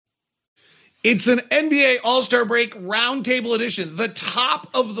It's an NBA All-Star Break Roundtable edition, the top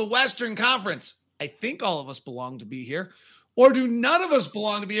of the Western Conference. I think all of us belong to be here. Or do none of us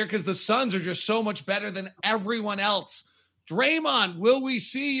belong to be here because the Suns are just so much better than everyone else? Draymond, will we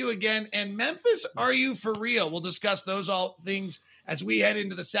see you again? And Memphis, are you for real? We'll discuss those all things as we head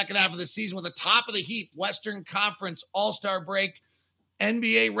into the second half of the season with the top of the heap Western Conference All-Star Break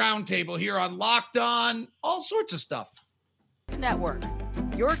NBA Roundtable here on Locked On, all sorts of stuff. Network,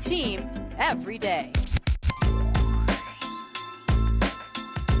 your team every day.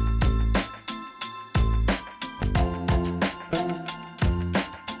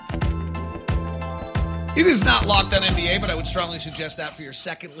 It is not Locked On NBA, but I would strongly suggest that for your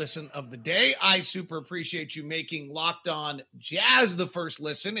second listen of the day. I super appreciate you making Locked On Jazz the first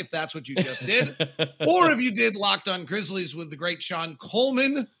listen, if that's what you just did. Or if you did Locked On Grizzlies with the great Sean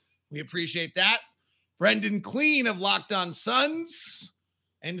Coleman. We appreciate that. Brendan Clean of Locked On Suns.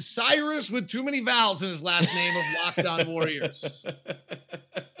 And Cyrus with too many vowels in his last name of Locked On Warriors.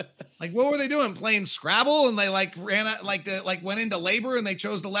 Like, what were they doing? Playing Scrabble, and they ran out, went into labor, and they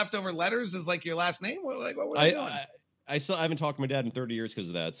chose the leftover letters as your last name. What were they doing? I haven't talked to my dad in 30 years because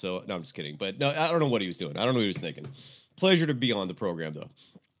of that. So no, I'm just kidding. But no, I don't know what he was doing. I don't know what he was thinking. Pleasure to be on the program, though.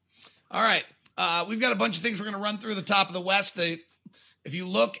 All right, we've got a bunch of things we're going to run through the top of the West. If you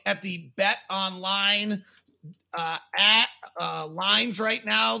look at the Bet Online lines right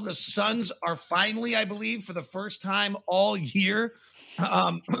now, the Suns are finally, I believe, for the first time all year,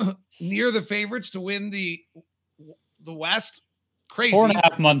 near the favorites to win the West. Crazy.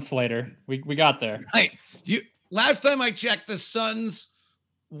 4.5 months later, we got there. Last time I checked, the Suns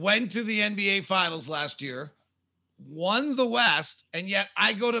went to the NBA Finals last year, won the West, and yet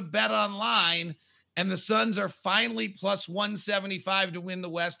I go to Bet Online, and the Suns are finally plus 175 to win the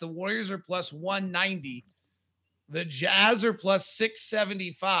West. The Warriors are plus 190. The Jazz are plus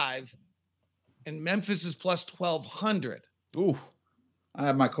 675, and Memphis is plus 1,200. Ooh. I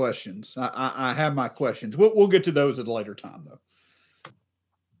have my questions. I have my questions. We'll get to those at a later time, though.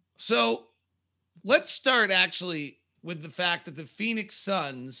 So let's start actually with the fact that the Phoenix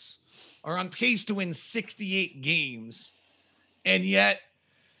Suns are on pace to win 68 games, and yet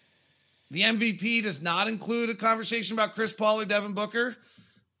the MVP does not include a conversation about Chris Paul or Devin Booker.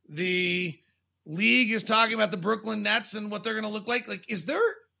 The league is talking about the Brooklyn Nets and what they're going to look like. Is there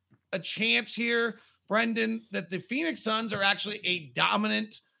a chance here, Brendan, that the Phoenix Suns are actually a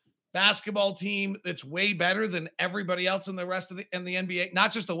dominant basketball team that's way better than everybody else in the rest of the NBA,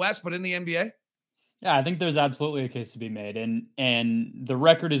 not just the West, but in the NBA? Yeah, I think there's absolutely a case to be made. And the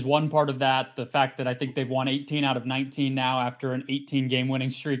record is one part of that. The fact that I think they've won 18 out of 19 now after an 18-game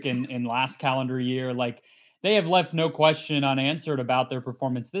winning streak in last calendar year. They have left no question unanswered about their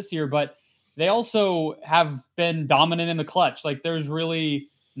performance this year, but they also have been dominant in the clutch. There's really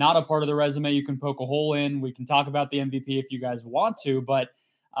not a part of the resume you can poke a hole in. We can talk about the MVP if you guys want to, but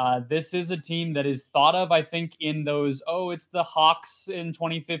this is a team that is thought of, I think, in those, it's the Hawks in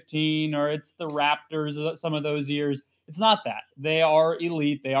 2015 or it's the Raptors some of those years. It's not that. They are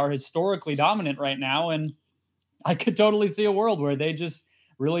elite. They are historically dominant right now, and I could totally see a world where they just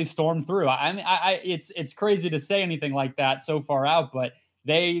really storm through. I mean, it's crazy to say anything like that so far out, but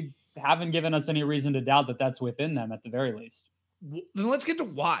they haven't given us any reason to doubt that that's within them at the very least. Then let's get to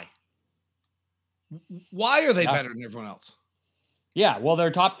why. Why are they better than everyone else? Yeah, well, they're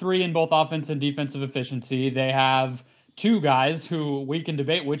top 3 in both offense and defensive efficiency. They have 2 guys who we can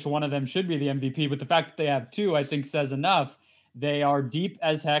debate which one of them should be the MVP, but the fact that they have 2, I think, says enough. They are deep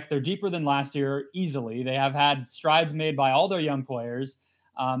as heck. They're deeper than last year easily. They have had strides made by all their young players.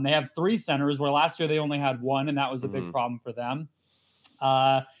 They have 3 centers, where last year they only had 1, and that was a big problem for them.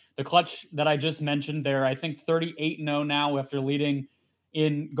 The clutch that I just mentioned, they're, I think, 38-0 now after leading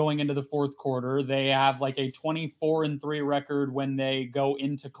in going into the fourth quarter. They have a 24-3 record when they go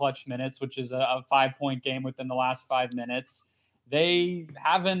into clutch minutes, which is a 5-point game within the last 5 minutes. They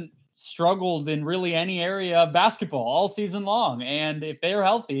haven't struggled in really any area of basketball all season long. And if they're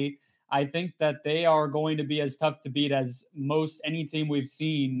healthy, I think that they are going to be as tough to beat as most any team we've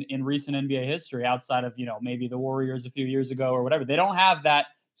seen in recent NBA history outside of, maybe the Warriors a few years ago or whatever. They don't have that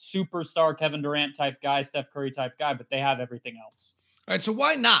superstar Kevin Durant type guy, Steph Curry type guy, but they have everything else. All right, so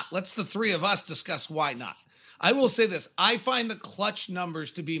why not? Let's the 3 of us discuss why not. I will say this. I find the clutch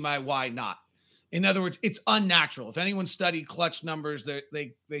numbers to be my why not. In other words, it's unnatural. If anyone studied clutch numbers,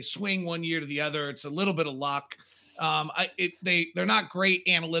 they swing one year to the other. It's a little bit of luck. They're not great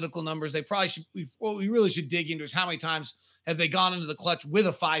analytical numbers. They probably should. What we really should dig into is how many times have they gone into the clutch with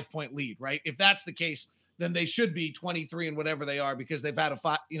a 5-point lead, right? If that's the case, then they should be 23 and whatever they are, because they've had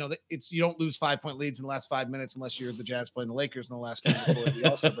you don't lose 5-point leads in the last 5 minutes unless you're the Jazz playing the Lakers in the last game before the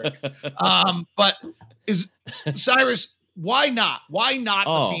All-Star break. But is Cyrus, why not? Why not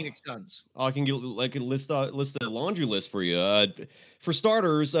the Phoenix Suns? I can get like a list the laundry list for you. For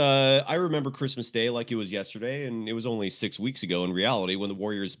starters, I remember Christmas Day like it was yesterday, and it was only 6 weeks ago in reality when the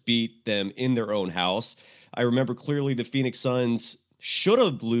Warriors beat them in their own house. I remember clearly the Phoenix Suns should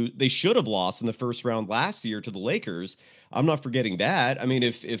have lost in the first round last year to the Lakers. I'm not forgetting that. I mean,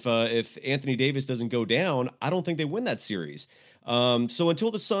 if Anthony Davis doesn't go down, I don't think they win that series. So until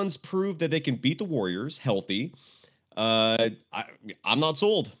the Suns prove that they can beat the Warriors healthy, I'm not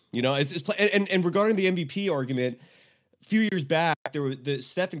sold. You know, and regarding the MVP argument, a few years back, there were the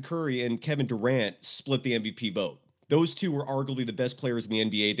Stephen Curry and Kevin Durant split the MVP vote. Those two were arguably the best players in the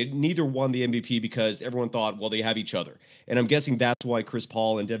NBA. They neither won the MVP because everyone thought, well, they have each other. And I'm guessing that's why Chris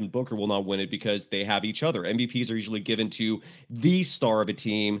Paul and Devin Booker will not win it, because they have each other. MVPs are usually given to the star of a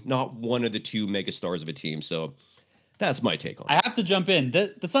team, not one of the two mega stars of a team. So that's my take on it. I have to jump in.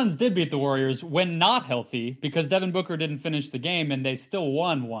 The Suns did beat the Warriors when not healthy, because Devin Booker didn't finish the game and they still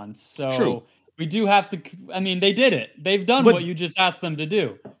won once. So True. We do have to, I mean, they did it. They've done what you just asked them to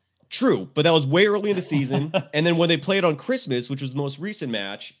do. True, but that was way early in the season. And then when they played on Christmas, which was the most recent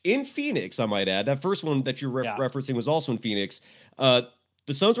match in Phoenix, I might add, that first one that you're referencing was also in Phoenix. The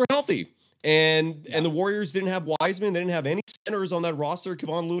Suns were healthy, and the Warriors didn't have Wiseman. They didn't have any centers on that roster.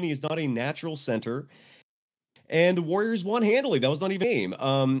 Kevon Looney is not a natural center, and the Warriors won handily. That was not even a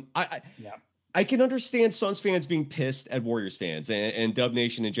game. I can understand Suns fans being pissed at Warriors fans and Dub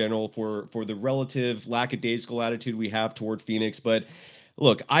Nation in general for the relative lackadaisical attitude we have toward Phoenix, but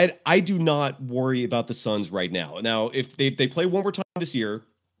look, I do not worry about the Suns right now. Now, if they play one more time this year,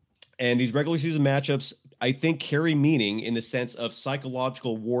 and these regular season matchups, I think, carry meaning in the sense of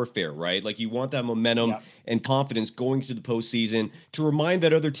psychological warfare, right? Like, you want that momentum and confidence going to the postseason to remind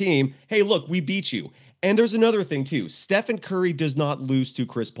that other team, hey, look, we beat you. And there's another thing, too. Stephen Curry does not lose to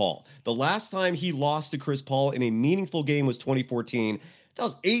Chris Paul. The last time he lost to Chris Paul in a meaningful game was 2014. That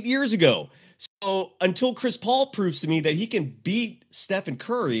was 8 years ago. So until Chris Paul proves to me that he can beat Stephen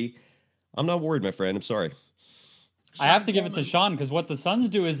Curry, I'm not worried, my friend. I'm sorry. I have to give it to Sean, because what the Suns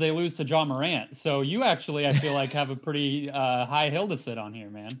do is they lose to John Morant. So you actually, I feel like, have a pretty high hill to sit on here,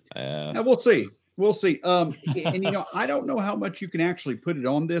 man. Now we'll see. We'll see. And, I don't know how much you can actually put it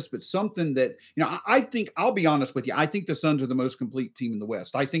on this, but something that, I think, I'll be honest with you, I think the Suns are the most complete team in the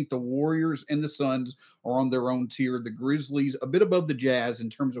West. I think the Warriors and the Suns are on their own tier. The Grizzlies a bit above the Jazz in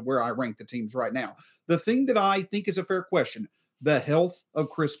terms of where I rank the teams right now. The thing that I think is a fair question, the health of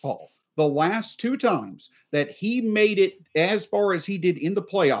Chris Paul. The last two times that he made it as far as he did in the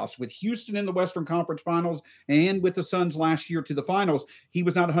playoffs, with Houston in the Western Conference Finals and with the Suns last year to the finals, he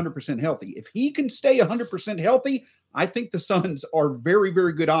was not 100% healthy. If he can stay 100% healthy, I think the Suns are very,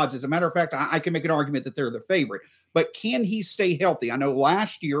 very good odds. As a matter of fact, I can make an argument that they're the favorite. But can he stay healthy? I know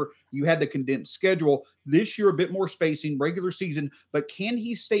last year you had the condensed schedule. This year, a bit more spacing, regular season. But can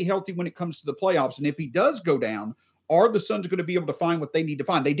he stay healthy when it comes to the playoffs? And if he does go down, are the Suns going to be able to find what they need to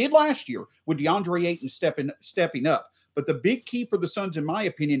find? They did last year with DeAndre Ayton stepping up. But the big key for the Suns, in my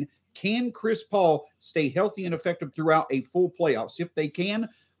opinion, can Chris Paul stay healthy and effective throughout a full playoffs? If they can,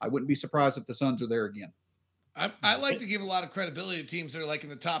 I wouldn't be surprised if the Suns are there again. I like to give a lot of credibility to teams that are like in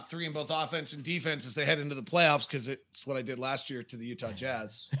the top three in both offense and defense as they head into the playoffs, because it's what I did last year to the Utah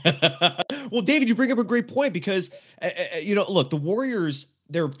Jazz. Well, David, you bring up a great point, because, look, the Warriors,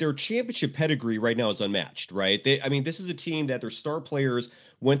 their championship pedigree right now is unmatched, right? This is a team that their star players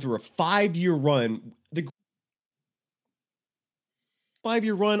went through a 5-year run. The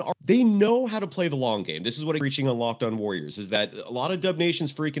 5-year run, they know how to play the long game. This is what I'm preaching on Locked On Warriors, is that a lot of Dub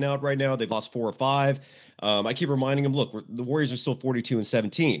Nation's freaking out right now. They've lost 4 or 5. I keep reminding them, look, the Warriors are still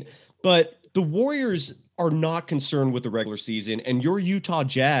 42-17, but the Warriors are not concerned with the regular season, and your Utah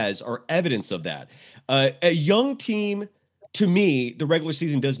Jazz are evidence of that. A young team, to me, the regular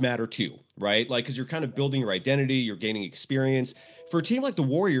season does matter too, right? Like, because you're kind of building your identity, you're gaining experience. For a team like the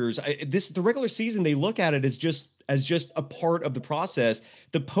Warriors, the regular season, they look at it as just a part of the process.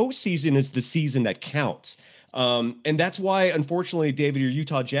 The postseason is the season that counts. And that's why, unfortunately, David, your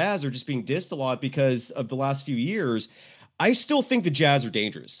Utah Jazz are just being dissed a lot because of the last few years. I still think the Jazz are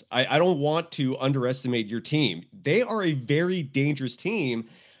dangerous. I don't want to underestimate your team. They are a very dangerous team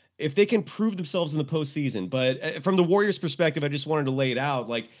if they can prove themselves in the postseason. But from the Warriors' perspective, I just wanted to lay it out.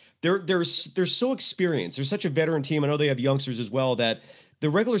 Like, they're so experienced. They're such a veteran team. I know they have youngsters as well, that the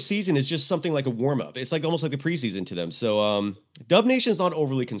regular season is just something like a warm-up. It's like almost like the preseason to them. So Dub Nation is not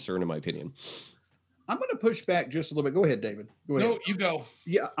overly concerned, in my opinion. I'm going to push back just a little bit. Go ahead, David. Go ahead. No, you go.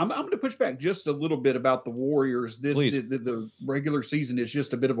 Yeah, I'm going to push back just a little bit about the Warriors. The regular season is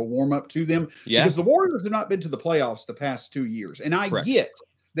just a bit of a warm up to them because the Warriors have not been to the playoffs the past 2 years, and I get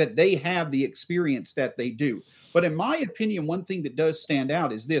that they have the experience that they do. But in my opinion, one thing that does stand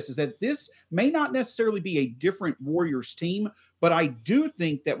out is that this may not necessarily be a different Warriors team, but I do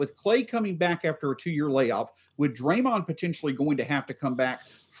think that with Klay coming back after a 2-year layoff, with Draymond potentially going to have to come back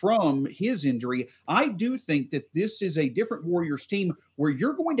from his injury, I do think that this is a different Warriors team where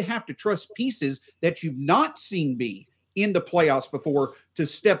you're going to have to trust pieces that you've not seen be in the playoffs before to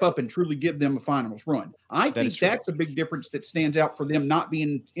step up and truly give them a finals run. I think that's a big difference that stands out for them not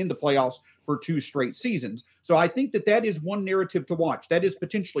being in the playoffs for 2 straight seasons. So I think that is one narrative to watch. That is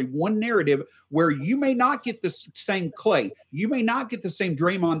potentially one narrative where you may not get the same Klay. You may not get the same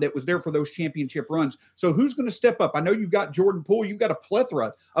Draymond that was there for those championship runs. So who's going to step up? I know you've got Jordan Poole. You've got a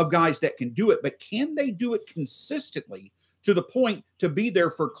plethora of guys that can do it, but can they do it consistently to the point to be there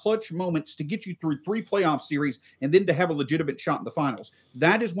for clutch moments to get you through 3 playoff series and then to have a legitimate shot in the finals?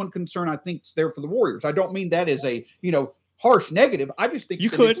 That is one concern I think is there for the Warriors. I don't mean that as a, harsh negative. I just think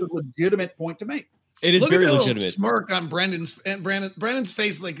it's a legitimate point to make. It is very legitimate. Smirk on Brendan's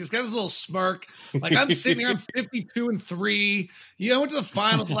face, like he's got this little smirk. Like I'm sitting here, I'm 52-3. I went to the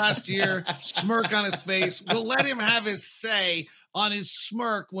finals last year. Smirk on his face. We'll let him have his say on his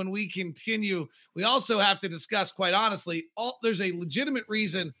smirk when we continue. We also have to discuss, quite honestly, there's a legitimate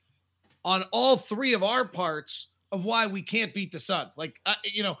reason on all 3 of our parts of why we can't beat the Suns. Like,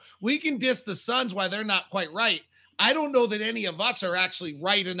 we can diss the Suns why they're not quite right. I don't know that any of us are actually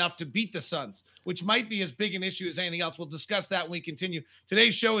right enough to beat the Suns, which might be as big an issue as anything else. We'll discuss that when we continue.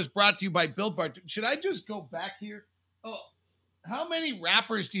 Today's show is brought to you by Built Bar. Should I just go back here? Oh, how many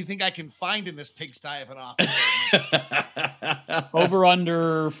rappers do you think I can find in this pigsty of an office? Over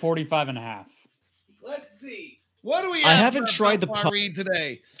under 45.5. Let's see. What do we have? I haven't tried the read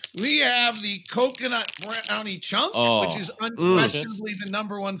today. We have the coconut brownie chunk, which is unquestionably the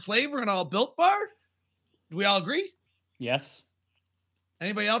number 1 flavor in all Built Bar. Do we all agree? Yes.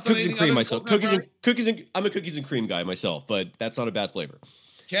 Anybody else? Cookies and cream myself. I'm a cookies and cream guy myself, but that's not a bad flavor.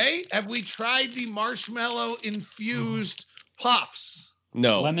 Okay. Have we tried the marshmallow infused puffs?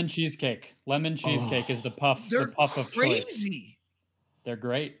 No. Lemon cheesecake. Lemon cheesecake is the puff. They're the puff of crazy. Choice. They're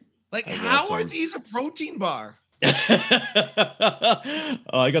great. Like, how are these a protein bar? I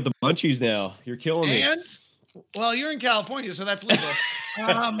got the munchies now. You're killing me. And well, you're in California, so that's legal.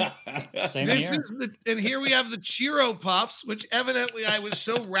 Same here. And here we have the Chiro Puffs, which evidently I was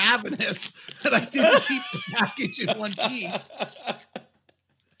so ravenous that I didn't keep the package in one piece.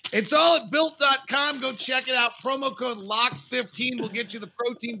 It's all at built.com. Go check it out. Promo code LOCKED15 will get you the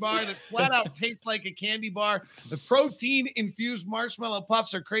protein bar that flat out tastes like a candy bar. The protein infused marshmallow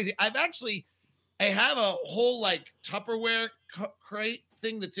puffs are crazy. I have a whole Tupperware crate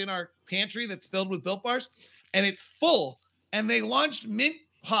thing that's in our pantry that's filled with Built Bars, and it's full. And they launched mint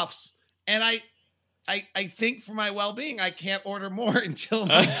puffs, and I think for my well-being, I can't order more until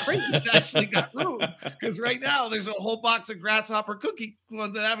my crate has actually got room. Because right now there's a whole box of grasshopper cookie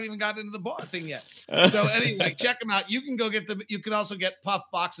ones that haven't even gotten into the bar thing yet. So anyway, check them out. You can go get them. You can also get puff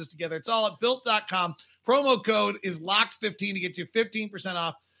boxes together. It's all at built.com. Promo code is LOCKED15 to get you 15%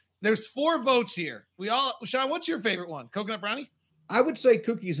 off. There's 4 votes here. Sean, what's your favorite one? Coconut brownie? I would say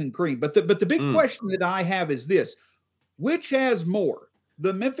cookies and cream. But the big question that I have is this. Which has more?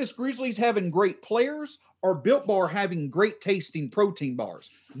 The Memphis Grizzlies having great players or Built Bar having great tasting protein bars?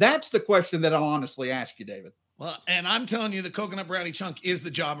 That's the question that I'll honestly ask you, David. Well, and I'm telling you, the coconut brownie chunk is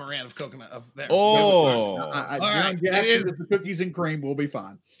the Ja Morant of coconut of there. Oh, John Jackson with the cookies and cream will be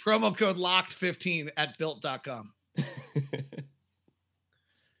fine. Promo code LOCKED15 at built.com.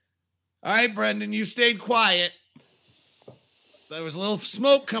 All right, Brendan, you stayed quiet. There was a little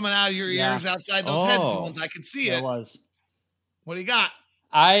smoke coming out of your ears outside those headphones. I could see it. There was. What do you got?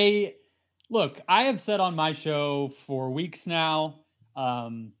 I have said on my show for weeks now,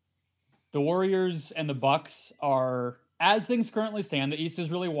 the Warriors and the Bucks are, as things currently stand, the East is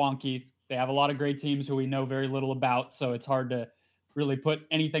really wonky. They have a lot of great teams who we know very little about, so it's hard to really put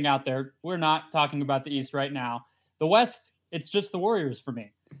anything out there. We're not talking about the East right now. The West, it's just the Warriors for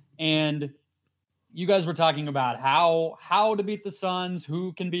me. And you guys were talking about how to beat the Suns,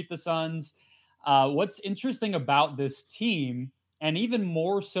 who can beat the Suns. What's interesting about this team, and even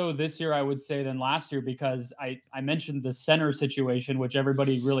more so this year, I would say, than last year, because I mentioned the center situation, which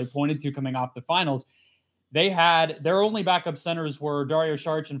everybody really pointed to coming off the finals. Their only backup centers were Dario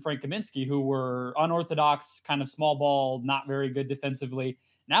Saric and Frank Kaminsky, who were unorthodox, kind of small ball, not very good defensively.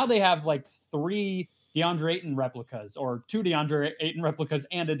 Now they have 3 DeAndre Ayton replicas, or 2 DeAndre Ayton replicas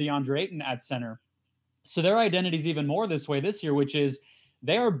and a DeAndre Ayton at center. So their identity is even more this way this year, which is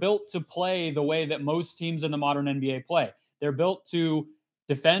they are built to play the way that most teams in the modern NBA play. They're built to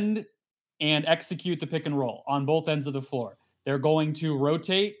defend and execute the pick and roll on both ends of the floor. They're going to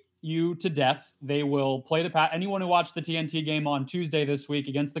rotate you to death. They will play the pass. Anyone who watched the TNT game on Tuesday this week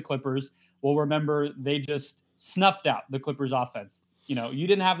against the Clippers will remember they just snuffed out the Clippers offense. You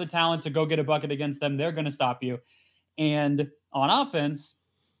didn't have the talent to go get a bucket against them. They're going to stop you. And on offense,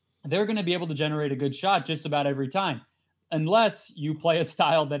 they're going to be able to generate a good shot just about every time, unless you play a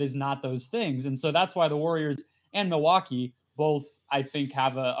style that is not those things. And so that's why the Warriors and Milwaukee both, I think,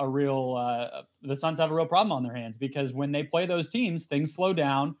 have a real, the Suns have a real problem on their hands, because when they play those teams, things slow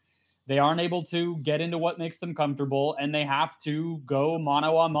down. They aren't able to get into what makes them comfortable, and they have to go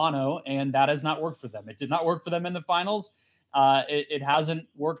mano a mano, and that has not worked for them. It did not work for them in the finals. It hasn't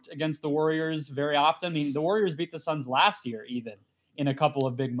worked against the Warriors very often. I mean, the Warriors beat the Suns last year, even in a couple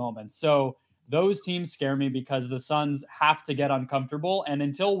of big moments. So those teams scare me because the Suns have to get uncomfortable. And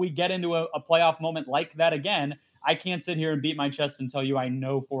until we get into a playoff moment like that again, I can't sit here and beat my chest and tell you I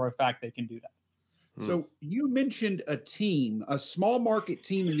know for a fact they can do that. So you mentioned a team, a small market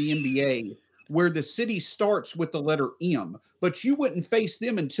team in the NBA where the city starts with the letter M, but you wouldn't face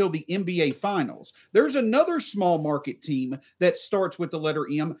them until the NBA Finals. There's another small market team that starts with the letter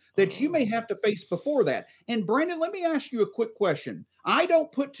M that you may have to face before that. And Brandon, let me ask you a quick question. I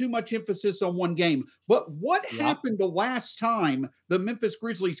don't put too much emphasis on one game, but what happened the last time the Memphis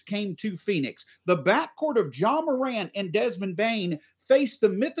Grizzlies came to Phoenix? The backcourt of Ja Morant and Desmond Bane faced the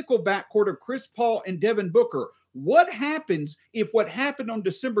mythical backcourt of Chris Paul and Devin Booker. What happens if what happened on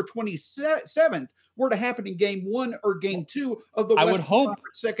December 27th were to happen in game 1 or game 2 of the Western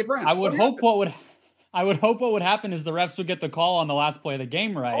Conference second round? I would hope what would happen is the refs would get the call on the last play of the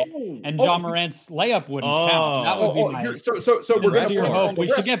game right, and Ja Morant's layup wouldn't count. That would be my so we're going to hope. We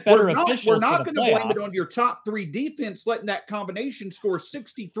should get better officials. We're not going to blame it on your top 3 defense letting that combination score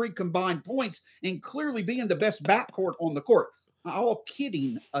 63 combined points and clearly being the best backcourt on the court. All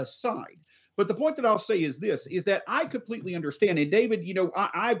kidding aside. But the point that I'll say is this, is that I completely understand. And David,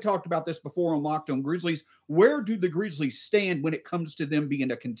 I've talked about this before on Locked On Grizzlies. Where do the Grizzlies stand when it comes to them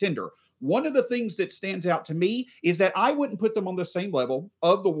being a contender? One of the things that stands out to me is that I wouldn't put them on the same level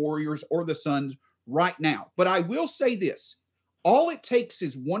of the Warriors or the Suns right now. But I will say this, all it takes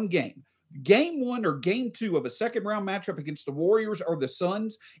is one game. Game 1 or game 2 of a second round matchup against the Warriors or the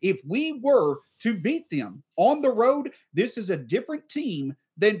Suns, if we were to beat them on the road, this is a different team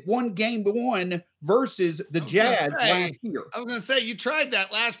than game 1 versus the Jazz last year. I was going to say, you tried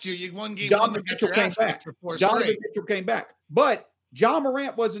that last year. You won game Donovan 1 Mitchell came back. Donovan Mitchell came back. But Ja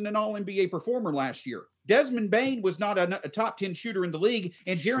Morant wasn't an all-NBA performer last year. Desmond Bane was not a top 10 shooter in the league,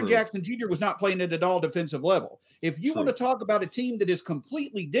 and Jaren Jackson Jr. was not playing at an all-defensive level. If you want to talk about a team that is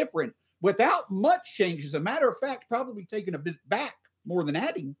completely different, without much change, as a matter of fact, probably taking a bit back more than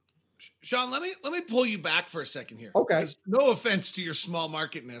adding. Sean, let me pull you back for a second here. Okay. No offense to your small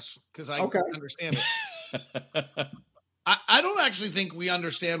marketness, because I understand it. I don't actually think we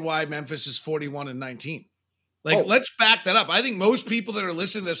understand why Memphis is 41-19. Let's back that up. I think most people that are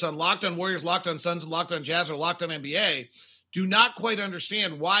listening to this on Locked On Warriors, Locked On Suns, and Locked On Jazz, or Locked On NBA do not quite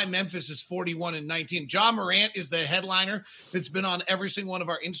understand why Memphis is 41-19. Ja Morant is the headliner that's been on every single one of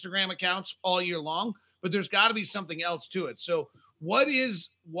our Instagram accounts all year long, but there's got to be something else to it. So why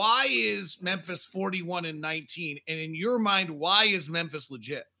is Memphis 41-19? And in your mind, why is Memphis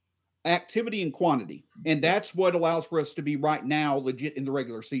legit? Activity and quantity. And that's what allows for us to be right now legit in the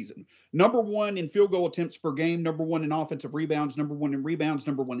regular season. Number 1 in field goal attempts per game, number 1 in offensive rebounds, number 1 in rebounds,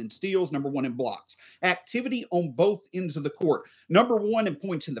 number 1 in steals, number 1 in blocks. Activity on both ends of the court. Number 1 in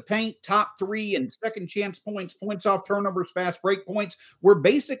points in the paint, top 3 in second chance points, points off turnovers, fast break points. We're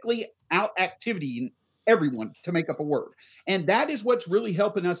basically out activity everyone to make up a word. And that is what's really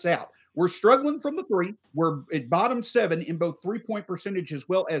helping us out. We're struggling from the 3. We're at bottom 7 in both 3-point percentage as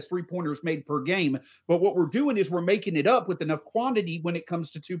well as 3-pointers made per game. But what we're doing is we're making it up with enough quantity when it comes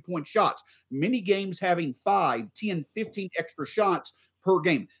to 2-point shots. Many games having 5, 10, 15 extra shots per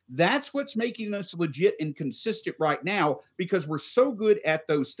game. That's what's making us legit and consistent right now because we're so good at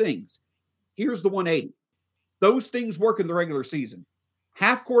those things. Here's the 180. Those things work in the regular season.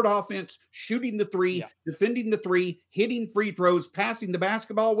 Half-court offense, shooting the 3, defending the 3, hitting free throws, passing the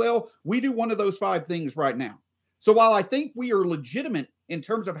basketball well. We do one of those 5 things right now. So while I think we are legitimate in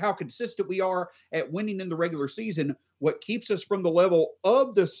terms of how consistent we are at winning in the regular season, what keeps us from the level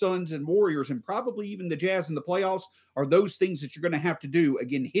of the Suns and Warriors and probably even the Jazz in the playoffs are those things that you're going to have to do.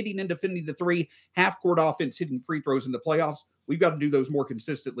 Again, hitting and defending the 3, half-court offense, hitting free throws in the playoffs. We've got to do those more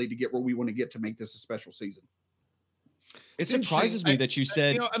consistently to get where we want to get to make this a special season. It surprises me that you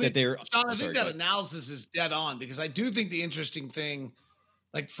said that they're. Sean, I think that analysis is dead on, because I do think the interesting thing,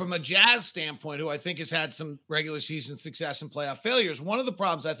 like from a Jazz standpoint, who I think has had some regular season success and playoff failures, one of the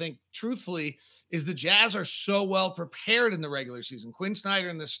problems I think, truthfully, is the Jazz are so well prepared in the regular season. Quinn Snyder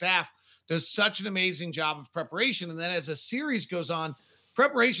and the staff does such an amazing job of preparation, and then as a series goes on,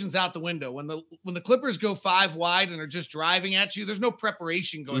 preparation's out the window. When the Clippers go 5 wide and are just driving at you, there's no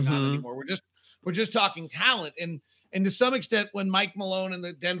preparation going on anymore. We're just talking talent. And to some extent, when Mike Malone and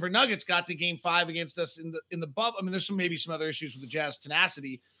the Denver Nuggets got to Game 5 against us in the bubble, I mean, there's maybe some other issues with the Jazz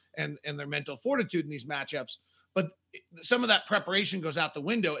tenacity and their mental fortitude in these matchups, but some of that preparation goes out the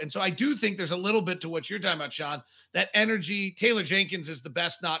window. And so I do think there's a little bit to what you're talking about, Sean, that energy. Taylor Jenkins is the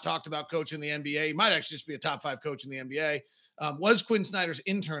best not talked about coach in the NBA. He might actually just be a top 5 coach in the NBA. Was Quinn Snyder's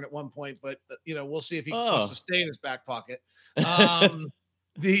intern at one point, but we'll see if he wants to stay in his back pocket. But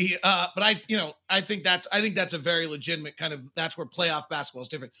I think that's a very legitimate kind of, that's where playoff basketball is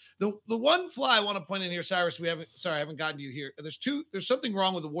different. The one flaw I want to point in here, Cyrus, I haven't gotten to you here. There's something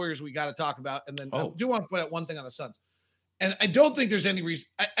wrong with the Warriors we got to talk about. And then I do want to point out one thing on the Suns. And I don't think there's any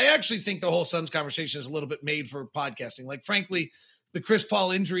reason. I actually think the whole Suns conversation is a little bit made for podcasting. Like, frankly, the Chris Paul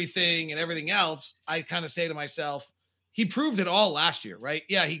injury thing and everything else, I kind of say to myself, he proved it all last year, right?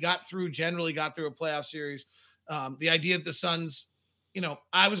 Yeah, he generally got through a playoff series. The idea that the Suns,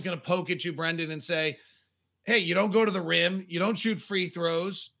 I was going to poke at you, Brendan, and say, hey, you don't go to the rim. You don't shoot free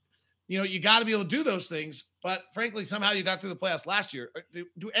throws. You got to be able to do those things. But frankly, somehow you got through the playoffs last year.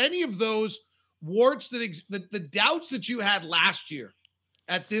 Do any of those warts the doubts that you had last year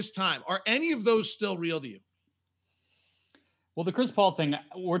at this time, are any of those still real to you? Well, the Chris Paul thing,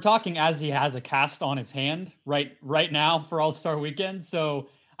 we're talking as he has a cast on his hand right now for All-Star Weekend. So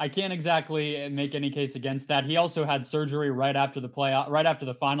I can't exactly make any case against that. He also had surgery right after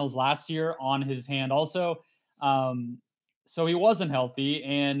the finals last year on his hand also. So he wasn't healthy,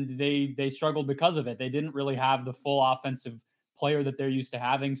 and they struggled because of it. They didn't really have the full offensive player that they're used to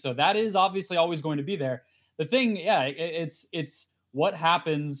having. So that is obviously always going to be there. The thing, it's what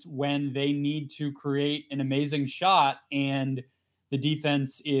happens when they need to create an amazing shot and the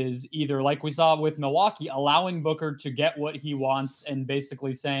defense is either, like we saw with Milwaukee, allowing Booker to get what he wants and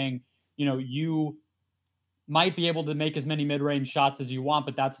basically saying, you might be able to make as many mid-range shots as you want,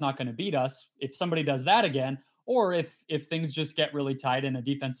 but that's not going to beat us. If somebody does that again, or if things just get really tight and a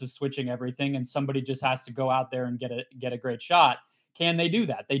defense is switching everything and somebody just has to go out there and get a great shot, can they do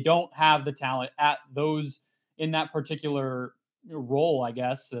that? They don't have the talent at those in that particular role, I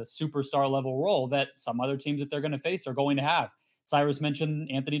guess, the superstar level role that some other teams that they're going to face are going to have. Cyrus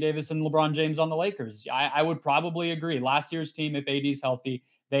mentioned Anthony Davis and LeBron James on the Lakers. I would probably agree. Last year's team, if AD's healthy,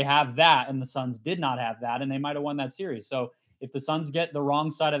 they have that, and the Suns did not have that, and they might have won that series. So if the Suns get the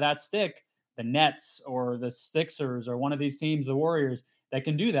wrong side of that stick, the Nets or the Sixers or one of these teams, the Warriors, that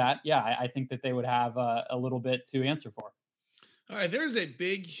can do that, I think that they would have a little bit to answer for. All right, there's a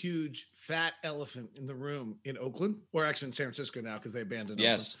big, huge, fat elephant in the room in Oakland. We're actually in San Francisco now because they abandoned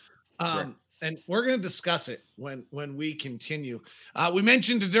Oakland. And we're going to discuss it when we continue. We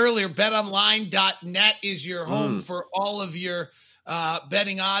mentioned it earlier. BetOnline.net is your home for all of your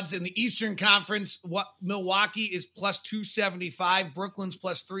betting odds. In the Eastern Conference, Milwaukee is plus 275, Brooklyn's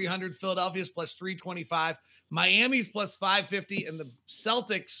plus 300, Philadelphia's plus 325, Miami's plus 550, and the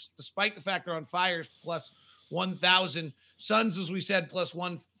Celtics, despite the fact they're on fire, is plus 1,000. Suns, as we said, plus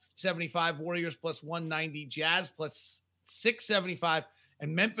 175, Warriors plus 190, Jazz plus 675,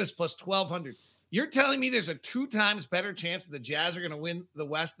 and Memphis plus 1,200. You're telling me there's a 2 times better chance that the Jazz are going to win the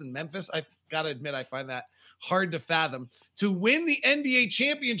West than Memphis? I've got to admit, I find that hard to fathom. To win the NBA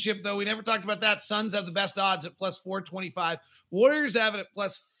championship, though, we never talked about that. Suns have the best odds at plus 425. Warriors have it at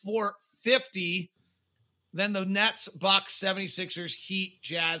plus 450. Then the Nets, Bucks, 76ers, Heat,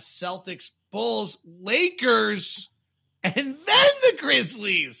 Jazz, Celtics, Bulls, Lakers, and then the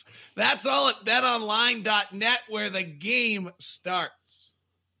Grizzlies. That's all at betonline.net, where the game starts.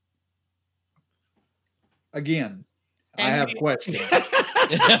 Again, I have questions.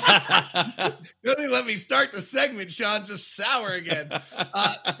 Don't even let me start the segment. Sean's just sour again.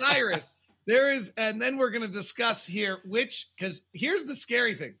 Cyrus, and then we're going to discuss here because here's the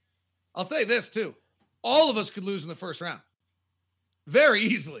scary thing. I'll say this too. All of us could lose in the first round. Very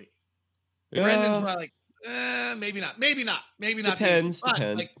easily. Yeah. Brendan's probably like, maybe not. Maybe not. Depends.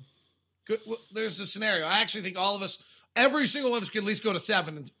 Like, there's a scenario. I actually think all of us, every single one of us could at least go to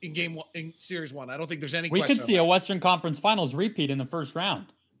 7 in series 1. I don't think there's any question. We could see a Western Conference Finals repeat in the first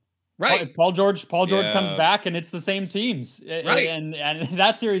round. Right. Paul George comes back and it's the same teams. Right. And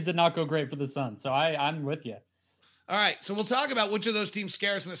that series did not go great for the Suns. So I'm with you. All right. So we'll talk about which of those teams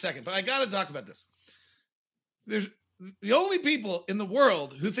scare us in a second, but I got to talk about this. the only people in the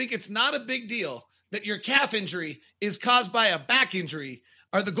world who think it's not a big deal that your calf injury is caused by a back injury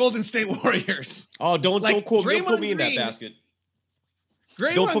are the Golden State Warriors. Oh, don't put me in that basket.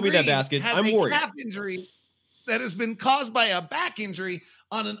 Don't put me in that basket. I'm worried. Calf injury that has been caused by a back injury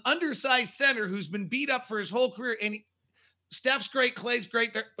on an undersized center who's been beat up for his whole career. And Steph's great, Clay's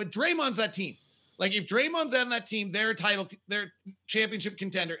great, but Draymond's that team. Like if Draymond's on that team, they're championship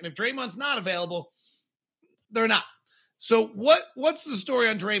contender. And if Draymond's not available, they're not. So what's the story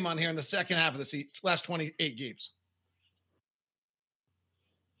on Draymond here in the second half of the season, last 28 games?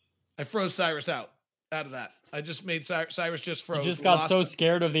 I froze Cyrus out of that. I just made Cyrus just froze. He just got so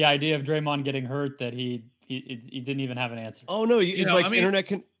scared of the idea of Draymond getting hurt that he didn't even have an answer. Oh no, internet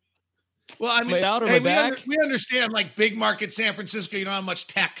can. Well, I mean, we understand like big market San Francisco. You don't have much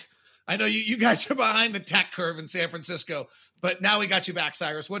tech. I know you guys are behind the tech curve in San Francisco, but now we got you back,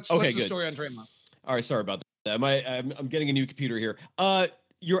 Cyrus. What's the story on Draymond? All right, sorry about that. I'm getting a new computer here.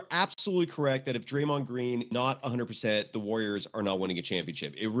 You're absolutely correct that if Draymond Green not 100%, the Warriors are not winning a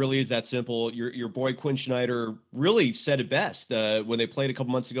championship. It really is that simple. Your boy Quinn Snyder really said it best when they played a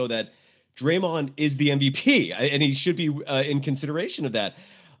couple months ago that Draymond is the MVP, and he should be in consideration of that.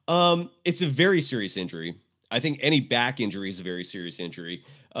 It's a very serious injury. I think any back injury is a very serious injury.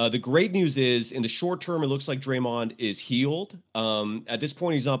 The great news is in the short term, it looks like Draymond is healed. At this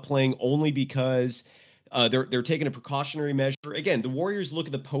point, he's not playing only because they're taking a precautionary measure. Again, the Warriors look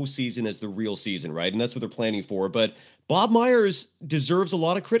at the postseason as the real season, right? And that's what they're planning for. But Bob Myers deserves a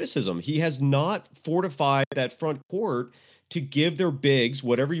lot of criticism. He has not fortified that front court to give their bigs,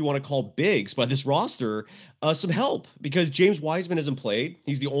 whatever you want to call bigs by this roster, some help because James Wiseman hasn't played.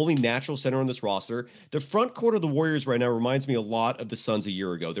 He's the only natural center on this roster. The front court of the Warriors right now reminds me a lot of the Suns a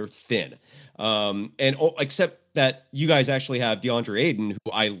year ago. They're thin. Except that you guys actually have DeAndre Ayton,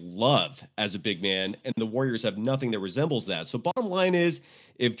 who I love as a big man, and the Warriors have nothing that resembles that. So bottom line is,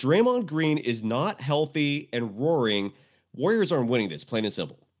 if Draymond Green is not healthy and roaring, Warriors aren't winning this, plain and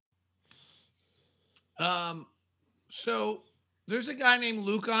simple. So there's a guy named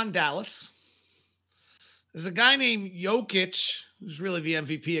Luka on Dallas. There's a guy named Jokic, who's really the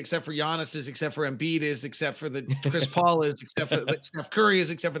MVP, except for Giannis is, except for Embiid is, except for the Chris Paul is, except for that Steph Curry is,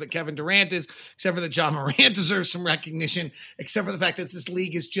 except for that Kevin Durant is, except for that John Morant deserves some recognition, except for the fact that this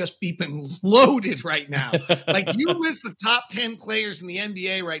league is just beeping loaded right now. Like you list the top 10 players in the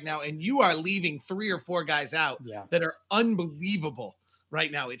NBA right now, and you are leaving 3 or 4 guys out that are unbelievable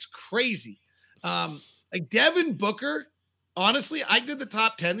right now. It's crazy. Like Devin Booker, honestly, I did the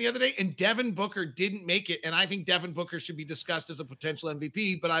top 10 the other day, and Devin Booker didn't make it. And I think Devin Booker should be discussed as a potential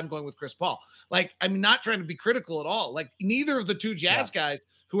MVP, but I'm going with Chris Paul. Like, I'm not trying to be critical at all. Like, neither of the 2 Jazz guys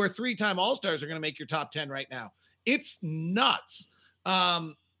who are 3-time All-Stars are going to make your top 10 right now. It's nuts.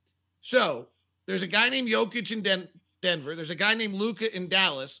 So there's a guy named Jokic in Denver. There's a guy named Luka in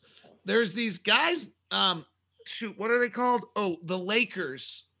Dallas. There's these guys, what are they called? Oh, the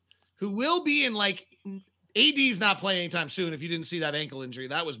Lakers, who will be in like AD's not playing anytime soon. If you didn't see that ankle injury,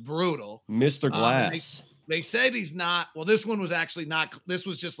 that was brutal. Mr. Glass. They said he's not. Well, this one was actually not. This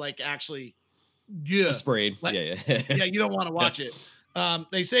was just like actually sprayed. Like, yeah, you don't want to watch it.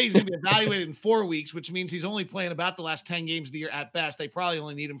 They say he's going to be evaluated in 4 weeks, which means he's only playing about the last 10 games of the year at best. They probably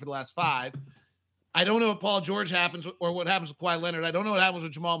only need him for the last 5. I don't know what Paul George happens or what happens with Kawhi Leonard. I don't know what happens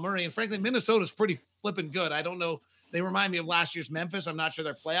with Jamal Murray. And frankly, Minnesota's pretty flipping good. I don't know. They remind me of last year's Memphis. I'm not sure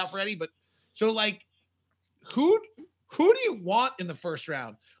they're playoff ready, but so like, who do you want in the first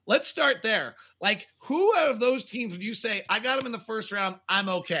round? Let's start there. Like, who out of those teams would you say, I got him in the first round, I'm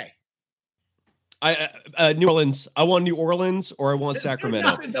okay? New Orleans. I want New Orleans or I want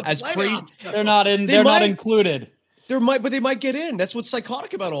Sacramento. As crazy, they're not in. They're not included. They might get in. That's what's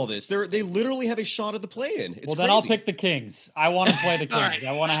psychotic about all this. They literally have a shot at the play-in. It's then I'll pick the Kings. I want to play the Kings. Right.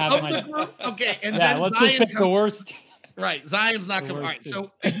 I want to have my. Okay, and then let's Zion just pick the worst. Right, Zion's not coming. All right,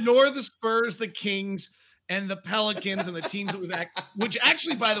 so ignore the Spurs, the Kings, and the Pelicans and the teams that we've which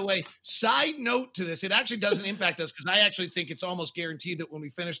actually, by the way, side note to this, it actually doesn't impact us because I actually think it's almost guaranteed that when we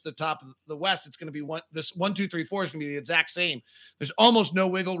finish the top of the West, it's going to be 1, 2, 3, 4 is going to be the exact same. There's almost no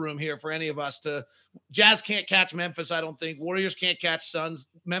wiggle room here for any of us to. Jazz can't catch Memphis, I don't think. Warriors can't catch Suns.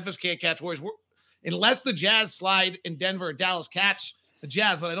 Memphis can't catch Warriors. Unless the Jazz slide and Denver or Dallas catch the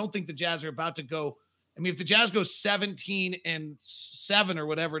Jazz, but I don't think the Jazz are about to go. I mean, if the Jazz go 17-7 or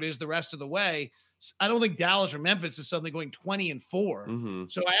whatever it is the rest of the way, I don't think Dallas or Memphis is suddenly going 20-4. Mm-hmm.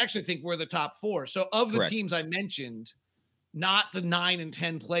 So I actually think we're the top 4. So of the teams I mentioned, not the 9 and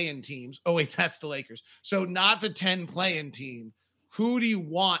 10 play-in teams. Oh, wait, that's the Lakers. So not the 10 play-in team. Who do you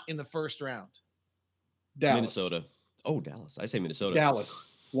want in the first round? Dallas. Minnesota. Oh, Dallas. I say Minnesota. Dallas.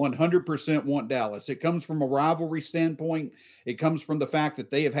 100% want Dallas. It comes from a rivalry standpoint. It comes from the fact that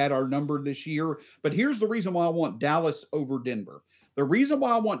they have had our number this year. But here's the reason why I want Dallas over Denver. The reason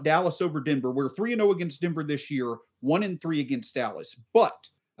why I want Dallas over Denver, we're 3-0 against Denver this year, 1-3 against Dallas. But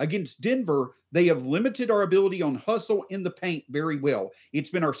against Denver, they have limited our ability on hustle in the paint very well. It's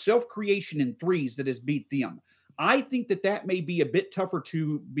been our self-creation in threes that has beat them. I think that may be a bit tougher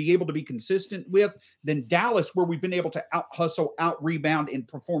to be able to be consistent with than Dallas, where we've been able to out hustle, out rebound, and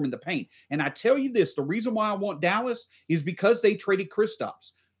perform in the paint. And I tell you this, the reason why I want Dallas is because they traded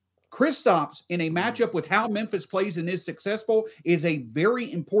Kristaps. Kristaps, in a matchup with how Memphis plays and is successful, is a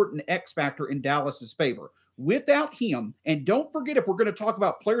very important X factor in Dallas's favor. Without him, and don't forget, if we're going to talk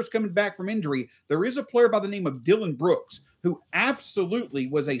about players coming back from injury, there is a player by the name of Dylan Brooks, who absolutely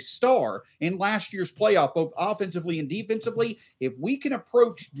was a star in last year's playoff, both offensively and defensively. If we can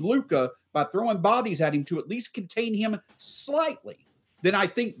approach Luka by throwing bodies at him to at least contain him slightly, then I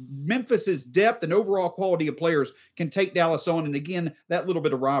think Memphis's depth and overall quality of players can take Dallas on. And again, that little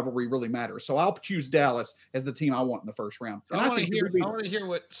bit of rivalry really matters. So I'll choose Dallas as the team I want in the first round. I want to hear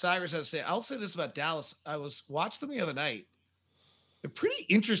what Cyrus has to say. I'll say this about Dallas. I watched them the other night. They're pretty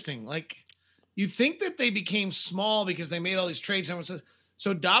interesting. Like, you think that they became small because they made all these trades. Everyone says,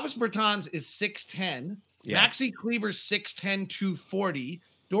 so Davis Bertans is 6'10". Yeah. Maxi Kleber's 6'10", 240.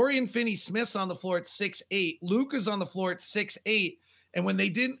 Dorian Finney-Smith's on the floor at 6'8". Luka's on the floor at 6'8". And when they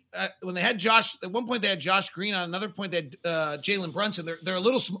didn't, when they had Josh, at one point they had Josh Green, on another point they had Jalen Brunson. They're a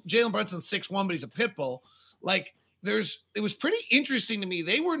little, Jalen Brunson's 6'1", but he's a pit bull. Like, it was pretty interesting to me.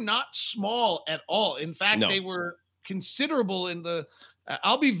 They were not small at all. In fact, They were considerable in the,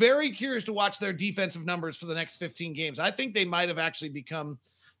 I'll be very curious to watch their defensive numbers for the next 15 games. I think they might have actually become,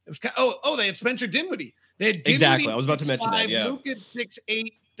 it was kind of, they had Spencer Dinwiddie. They had Dinwiddie. Exactly. I was about to mention that. Yeah. Luka at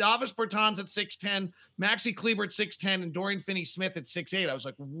 6'8". Davis Bertans at 6'10", Maxi Kleber at 6'10", and Dorian Finney-Smith at 6'8". I was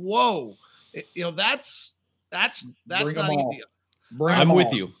like, whoa, that's not easy. I'm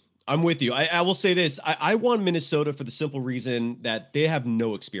with you. I will say this. I want Minnesota for the simple reason that they have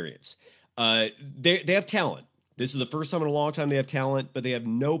no experience. They have talent. This is the first time in a long time they have talent, but they have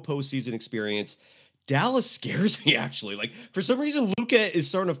no postseason experience. Dallas scares me, actually. Like, for some reason, Luka is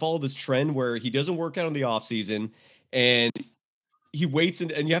starting to follow this trend where he doesn't work out in the offseason, and he waits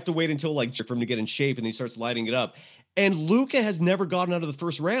and you have to wait until for him to get in shape, and he starts lighting it up. And Luka has never gotten out of the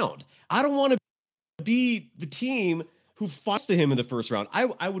first round. I don't want to be the team who fights to him in the first round. I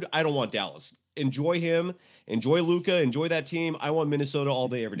don't want Dallas. Enjoy him, enjoy Luka, enjoy that team. I want Minnesota all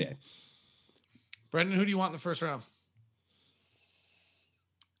day, every day. Brendan, who do you want in the first round?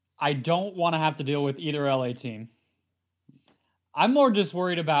 I don't want to have to deal with either LA team. I'm more just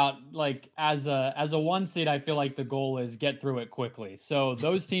worried about, as a 1 seed, I feel like the goal is get through it quickly. So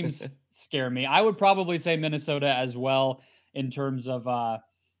those teams scare me. I would probably say Minnesota as well, in terms of,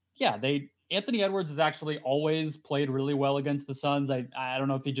 Anthony Edwards has actually always played really well against the Suns. I don't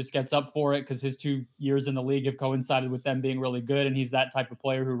know if he just gets up for it because his 2 years in the league have coincided with them being really good, and he's that type of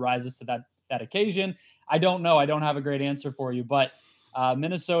player who rises to that occasion. I don't know. I don't have a great answer for you, but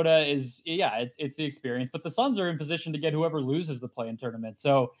Minnesota is, it's the experience, but the Suns are in position to get whoever loses the play-in tournament.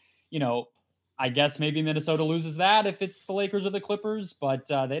 So, I guess maybe Minnesota loses that if it's the Lakers or the Clippers, but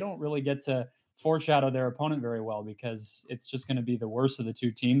they don't really get to foreshadow their opponent very well because it's just going to be the worst of the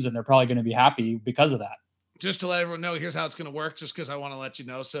 2 teams, and they're probably going to be happy because of that. Just to let everyone know, here's how it's going to work, just because I want to let you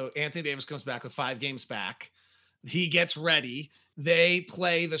know. So Anthony Davis comes back with 5 games back. He gets ready. They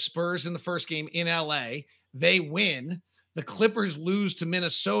play the Spurs in the first game in LA. They win. The Clippers lose to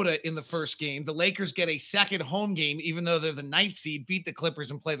Minnesota in the first game. The Lakers get a second home game, even though they're the 9th seed, beat the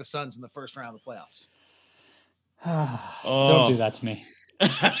Clippers and play the Suns in the first round of the playoffs. Don't do that to me.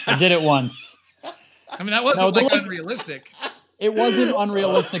 I did it once. I mean, that wasn't unrealistic. It wasn't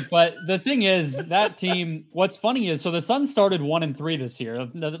unrealistic, but the thing is, that team, what's funny is, so the Suns started 1-3 this year.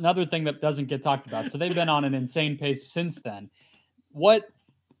 Another thing that doesn't get talked about. So they've been on an insane pace since then. What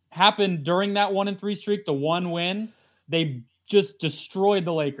happened during that 1-3 streak, the 1 win, they just destroyed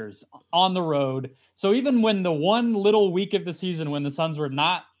the Lakers on the road. So even when the 1 little week of the season when the Suns were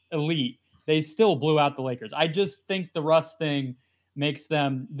not elite, they still blew out the Lakers. I just think the Russ thing makes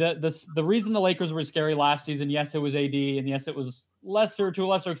them the reason the Lakers were scary last season. Yes, it was AD, and yes, it was to a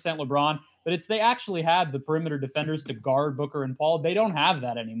lesser extent LeBron, but they actually had the perimeter defenders to guard Booker and Paul. They don't have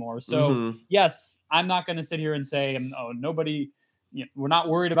that anymore. So yes, I'm not going to sit here and say, nobody, we're not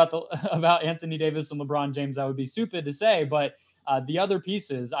worried about Anthony Davis and LeBron James. That would be stupid to say, but the other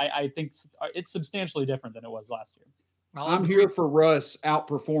pieces, I think it's substantially different than it was last year. I'm here for Russ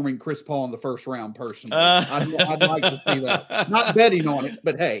outperforming Chris Paul in the first round personally. I'd like to see that. Not betting on it,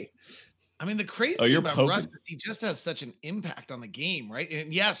 but hey. I mean, the crazy thing about Russ is he just has such an impact on the game, right?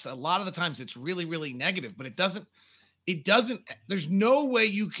 And yes, a lot of the times it's really, really negative, but it doesn't, there's no way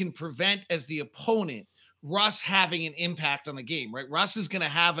you can prevent as the opponent Russ having an impact on the game, right? Russ is going to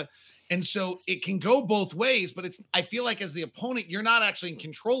have a, and so it can go both ways, but I feel like as the opponent, you're not actually in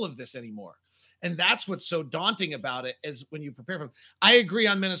control of this anymore. And that's what's so daunting about it is when you prepare for them. I agree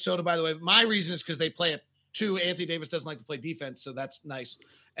on Minnesota, by the way. My reason is because they play it. 2, Anthony Davis doesn't like to play defense, so that's nice.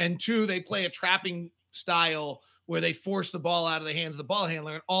 And 2, they play a trapping style where they force the ball out of the hands of the ball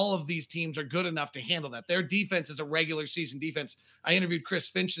handler, and all of these teams are good enough to handle that. Their defense is a regular season defense. I interviewed Chris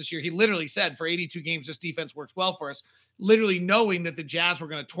Finch this year. He literally said for 82 games, this defense works well for us, literally knowing that the Jazz were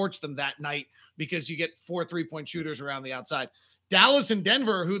going to torch them that night because you get 4 3-point shooters around the outside. Dallas and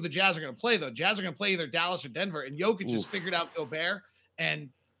Denver are who the Jazz are going to play, though. Jazz are going to play either Dallas or Denver, and Jokic has figured out Gobert, and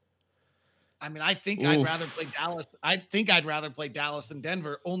I mean, I think I'd rather play Dallas. I think I'd rather play Dallas than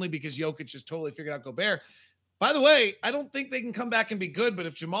Denver only because Jokic has totally figured out Gobert. By the way, I don't think they can come back and be good, but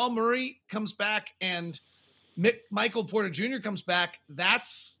if Jamal Murray comes back and Michael Porter Jr. comes back,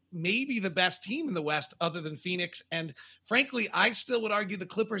 that's maybe the best team in the West other than Phoenix. And frankly, I still would argue the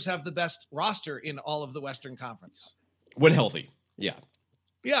Clippers have the best roster in all of the Western Conference. When healthy. Yeah.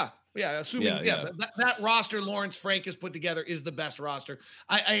 Yeah, assuming that roster Lawrence Frank has put together is the best roster.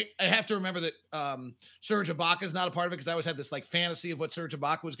 I have to remember that Serge Ibaka is not a part of it because I always had this like fantasy of what Serge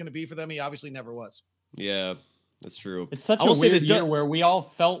Ibaka was going to be for them. He obviously never was. Yeah, that's true. It's such a weird year where we all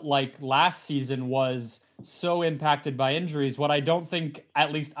felt like last season was so impacted by injuries. What I don't think,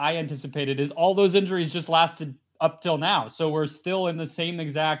 at least I anticipated, is all those injuries just lasted up till now. So we're still in the same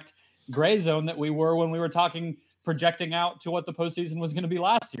exact gray zone that we were when we were projecting out to what the postseason was going to be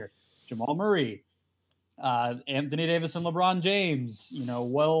last year. Jamal Murray, Anthony Davis and LeBron James,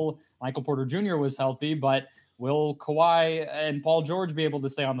 Michael Porter Jr. was healthy, but will Kawhi and Paul George be able to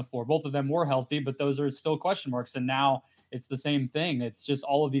stay on the floor? Both of them were healthy, but those are still question marks. And now it's the same thing. It's just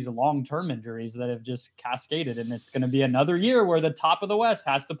all of these long-term injuries that have just cascaded. And it's going to be another year where the top of the West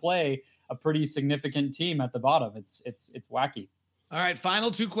has to play a pretty significant team at the bottom. It's wacky. All right. Final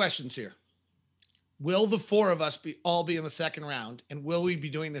 2 questions here. Will the 4 of us all be in the second round? And will we be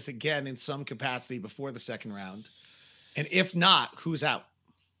doing this again in some capacity before the second round? And if not, who's out?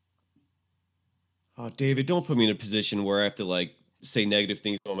 Oh, David, don't put me in a position where I have to say negative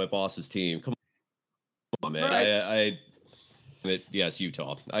things on my boss's team. Come on, man. Right. Yes,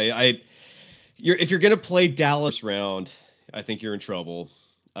 Utah. If you're going to play Dallas round, I think you're in trouble.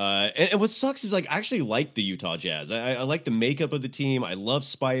 And what sucks is I actually like the Utah Jazz. I like the makeup of the team. I love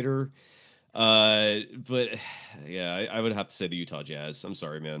Spider. But yeah, I would have to say the Utah Jazz. I'm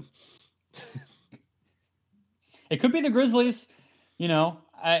sorry, man. It could be the Grizzlies,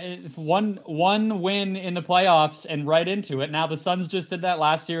 if one win in the playoffs and right into it. Now the Suns just did that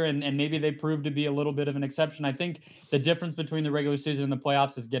last year and maybe they proved to be a little bit of an exception. I think the difference between the regular season and the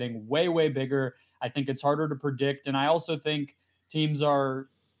playoffs is getting way, way bigger. I think it's harder to predict. And I also think teams are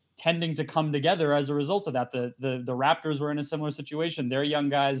tending to come together as a result of that. The Raptors were in a similar situation. Their young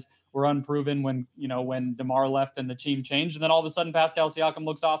guys were unproven when DeMar left and the team changed. And then all of a sudden Pascal Siakam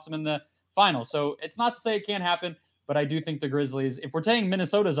looks awesome in the final. So it's not to say it can't happen, but I do think the Grizzlies, if we're saying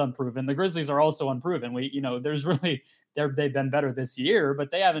Minnesota's unproven, the Grizzlies are also unproven. They've been better this year,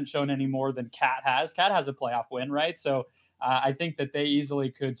 but they haven't shown any more than Cat has. Cat has a playoff win, right? So I think that they easily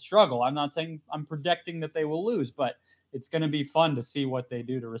could struggle. I'm not saying I'm predicting that they will lose, but it's going to be fun to see what they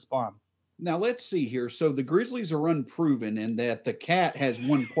do to respond. Now, let's see here. So the Grizzlies are unproven in that the Cat has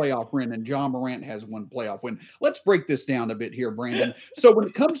 1 playoff win and Ja Morant has 1 playoff win. Let's break this down a bit here, Brandon. So when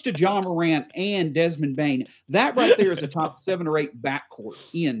it comes to Ja Morant and Desmond Bane, that right there is a top 7 or 8 backcourt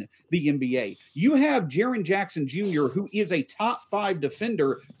in the NBA. You have Jaren Jackson Jr., who is a top 5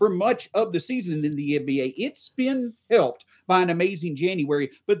 defender for much of the season in the NBA. It's been helped by an amazing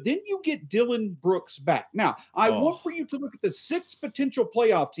January, but then you get Dillon Brooks back. Now, I want for you to look at the 6 potential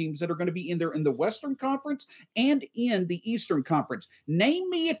playoff teams that are going to be in there in the Western Conference and in the Eastern Conference. Name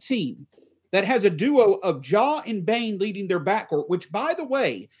me a team that has a duo of Ja and Bane leading their backcourt, which, by the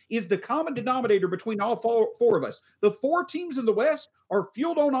way, is the common denominator between all 4 of us. The 4 teams in the West are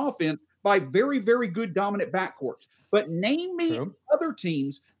fueled on offense by very, very good dominant backcourts. But name me other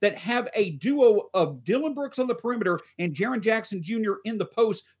teams that have a duo of Dillon Brooks on the perimeter and Jaren Jackson Jr. in the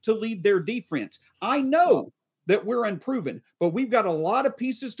post to lead their defense. I know that we're unproven, but we've got a lot of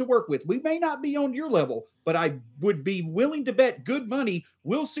pieces to work with. We may not be on your level, but I would be willing to bet good money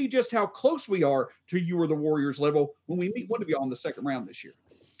we'll see just how close we are to you or the Warriors level when we meet one of you on the second round this year.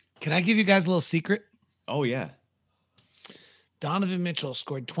 Can I give you guys a little secret? Oh, yeah. Donovan Mitchell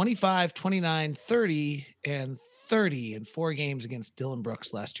scored 25, 29, 30, and 30 in 4 games against Dylan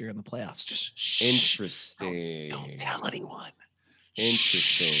Brooks last year in the playoffs. Just interesting. Don't tell anyone.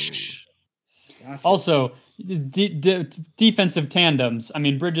 Interesting. Gotcha. Also, defensive tandems. I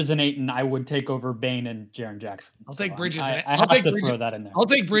mean, Bridges and Ayton, I would take over Bane and Jaren Jackson. I'll take Bridges. I'll take Bridges. Throw that in there. I'll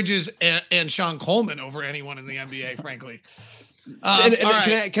take Bridges and Sean Coleman over anyone in the NBA, frankly.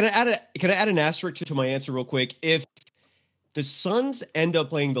 Can I add an asterisk to my answer real quick? If the Suns end up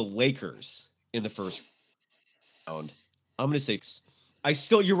playing the Lakers in the first round, I'm going to say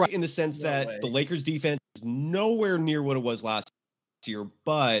you're right in the sense that the Lakers defense is nowhere near what it was last year,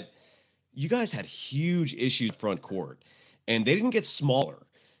 but you guys had huge issues front court and they didn't get smaller.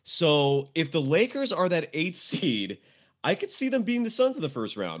 So if the Lakers are that 8th seed, I could see them beating the Suns in the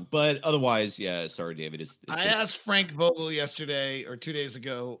first round, but otherwise, yeah, sorry, David. I asked Frank Vogel yesterday or 2 days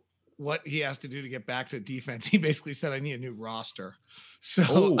ago what he has to do to get back to defense. He basically said, I need a new roster.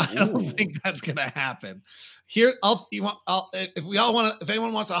 So I don't think that's going to happen. Here, if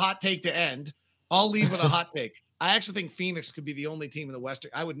anyone wants a hot take to end, I'll leave with a hot take. I actually think Phoenix could be the only team in the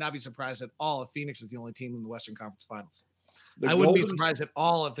Western. I would not be surprised at all if Phoenix is the only team in the Western Conference Finals. I wouldn't be surprised at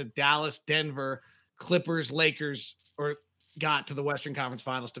all if the Dallas, Denver, Clippers, Lakers, or got to the Western Conference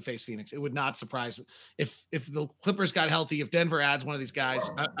Finals to face Phoenix. It would not surprise me if the Clippers got healthy. If Denver adds one of these guys,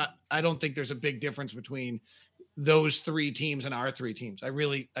 I don't think there's a big difference between those 3 teams and our 3 teams. I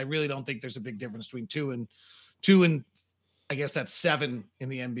really don't think there's a big difference between 2 and I guess that's 7 in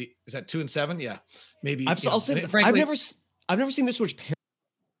the NBA. Is that 2 and 7? Yeah, maybe. I'll say, frankly, I've never seen this much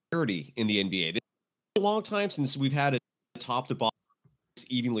parity in the NBA. It's a long time since we've had a top to bottom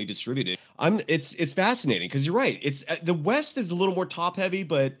evenly distributed. It's fascinating because you're right. It's the West is a little more top heavy,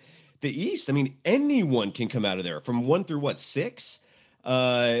 but the East, I mean, anyone can come out of there from 1 through 6.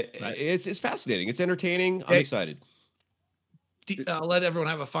 Right. It's fascinating. It's entertaining. I'm excited. I'll let everyone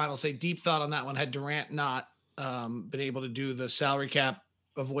have a final say. Deep thought on that one. Had Durant not been able to do the salary cap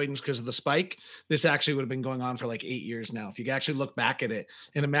avoidance because of the spike, this actually would have been going on for like 8 years now. If you actually look back at it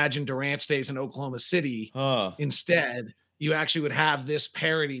and imagine Durant stays in Oklahoma City instead, you actually would have this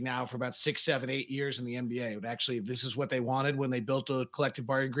parity now for about 6, 7, 8 years in the NBA. It would actually, this is what they wanted when they built a collective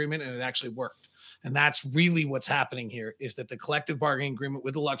bargaining agreement, and it actually worked. And that's really what's happening here, is that the collective bargaining agreement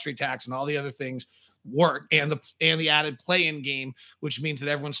with the luxury tax and all the other things work, and the added play-in game, which means that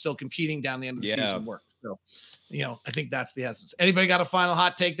everyone's still competing down the end of the season work. So, I think that's the essence. Anybody got a final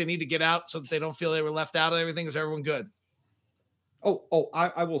hot take they need to get out so that they don't feel they were left out of everything? Is everyone good?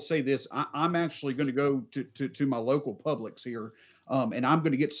 I will say this. I'm actually going to go to my local Publix here, and I'm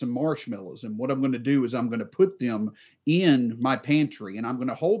going to get some marshmallows. And what I'm going to do is I'm going to put them in my pantry, and I'm going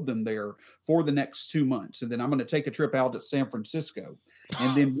to hold them there for the next 2 months. And then I'm going to take a trip out to San Francisco.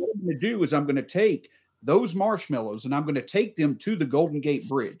 And then what I'm going to do is I'm going to take those marshmallows and I'm going to take them to the Golden Gate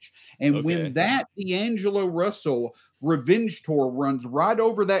Bridge. And when that D'Angelo Russell revenge tour runs right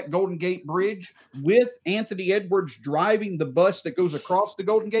over that Golden Gate Bridge with Anthony Edwards driving the bus that goes across the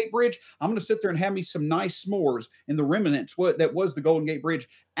Golden Gate Bridge, I'm going to sit there and have me some nice s'mores in the remnants that was the Golden Gate Bridge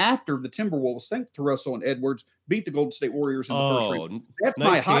after the Timberwolves, thanks to Russell and Edwards, beat the Golden State Warriors in the first round. That's nice,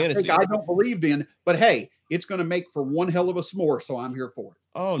 my hot take I don't believe in, but hey, it's going to make for one hell of a s'more, so I'm here for it.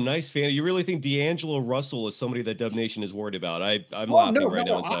 Oh, nice fan. You really think D'Angelo Russell is somebody that Dub Nation is worried about? I'm laughing right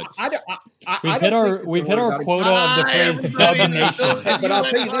now inside. We've hit our quota of the phrase Dub Nation. But I'll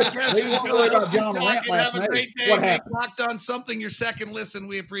tell you this, we won't worry about John Morant last night. Have a great day. What happened? Locked on something your second listen.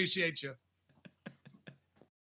 We appreciate you.